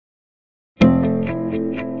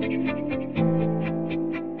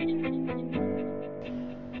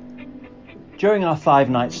During our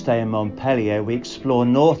 5-night stay in Montpellier, we explore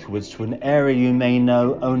northwards to an area you may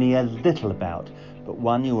know only a little about, but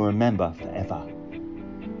one you will remember forever.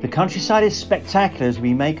 The countryside is spectacular as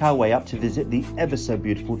we make our way up to visit the ever so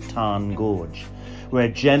beautiful Tarn Gorge, where a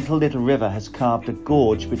gentle little river has carved a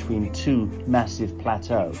gorge between two massive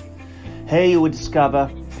plateaux. Here you will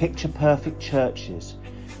discover picture-perfect churches,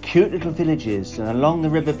 cute little villages, and along the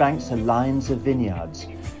riverbanks are lines of vineyards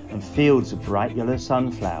and fields of bright yellow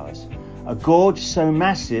sunflowers. A gorge so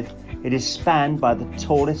massive it is spanned by the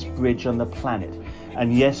tallest bridge on the planet,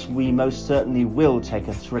 and yes, we most certainly will take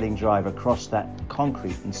a thrilling drive across that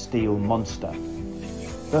concrete and steel monster.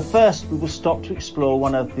 But first we will stop to explore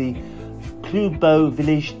one of the plus beaux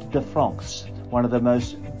villages de France, one of the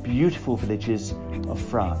most beautiful villages of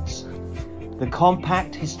France. The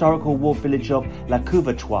compact historical walled village of La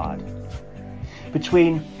Couvertoide.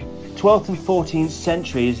 Between 12th and 14th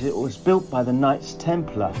centuries it was built by the Knights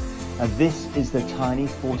Templar, and this is the tiny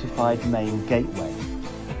fortified main gateway.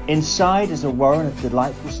 Inside is a warren of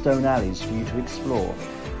delightful stone alleys for you to explore,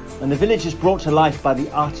 and the village is brought to life by the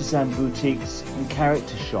artisan boutiques and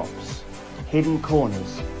character shops, hidden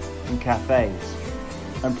corners and cafes,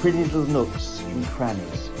 and pretty little nooks and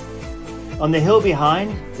crannies. On the hill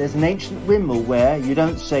behind, there's an ancient windmill where you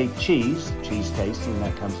don't say cheese tasting,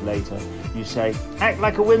 that comes later, you say act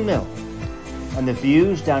like a windmill. And the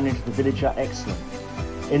views down into the village are excellent.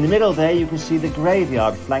 In the middle there you can see the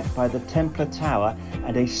graveyard flanked by the Templar Tower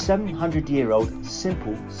and a 700-year-old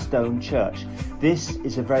simple stone church. This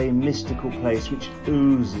is a very mystical place which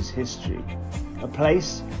oozes history. A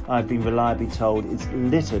place, I've been reliably told, is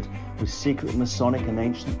littered with secret Masonic and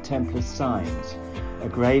ancient Templar signs. A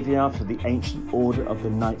graveyard for the ancient order of the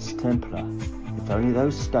Knights Templar. If only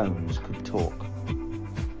those stones could talk.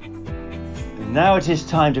 And now it is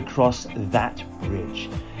time to cross that bridge.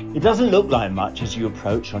 It doesn't look like much as you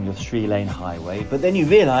approach on your 3-lane highway, but then you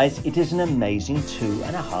realise it is an amazing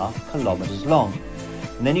 2.5 kilometres long.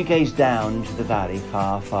 And then you gaze down into the valley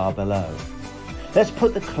far, far below. Let's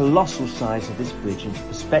put the colossal size of this bridge into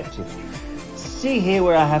perspective. See here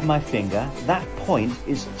where I have my finger, that point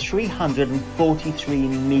is 343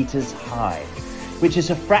 metres high, which is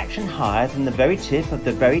a fraction higher than the very tip of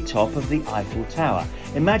the very top of the Eiffel Tower.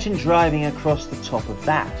 Imagine driving across the top of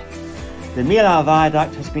that. The Millau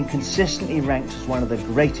Viaduct has been consistently ranked as one of the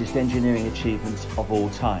greatest engineering achievements of all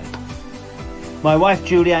time. My wife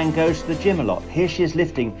Julianne goes to the gym a lot. Here she is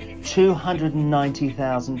lifting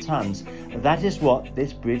 290,000 tonnes. That is what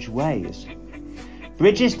this bridge weighs.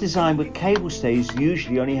 Bridges designed with cable stays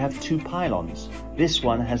usually only have 2 pylons. This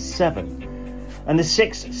one has 7. And the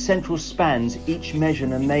 6 central spans each measure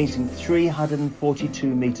an amazing 342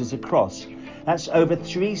 metres across. That's over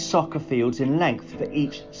 3 soccer fields in length for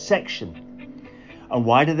each section. And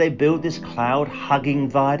why do they build this cloud-hugging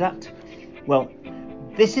viaduct? Well,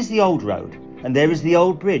 this is the old road, and there is the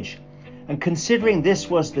old bridge. And considering this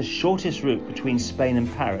was the shortest route between Spain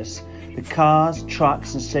and Paris, the cars,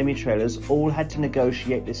 trucks and semi-trailers all had to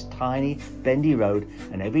negotiate this tiny, bendy road,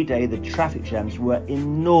 and every day the traffic jams were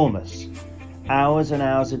enormous. Hours and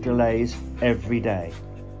hours of delays every day.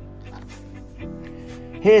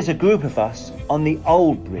 Here's a group of us on the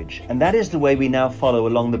old bridge, and that is the way we now follow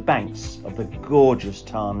along the banks of the gorgeous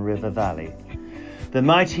Tarn River Valley. The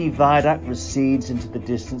mighty viaduct recedes into the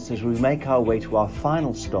distance as we make our way to our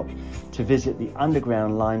final stop to visit the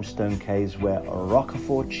underground limestone caves where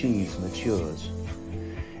Roquefort cheese matures.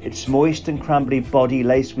 Its moist and crumbly body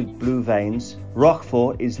laced with blue veins,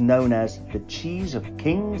 Roquefort is known as the cheese of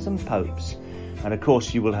kings and popes, and of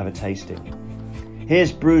course you will have a tasting.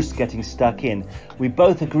 Here's Bruce getting stuck in. We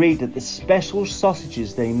both agreed that the special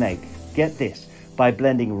sausages they make, get this, by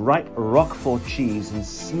blending ripe Roquefort cheese and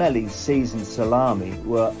smelly seasoned salami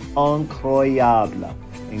were incroyable,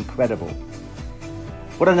 incredible.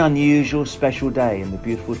 What an unusual special day in the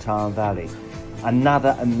beautiful Tarn Valley.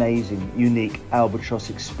 Another amazing, unique Albatross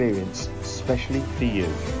experience, especially for you.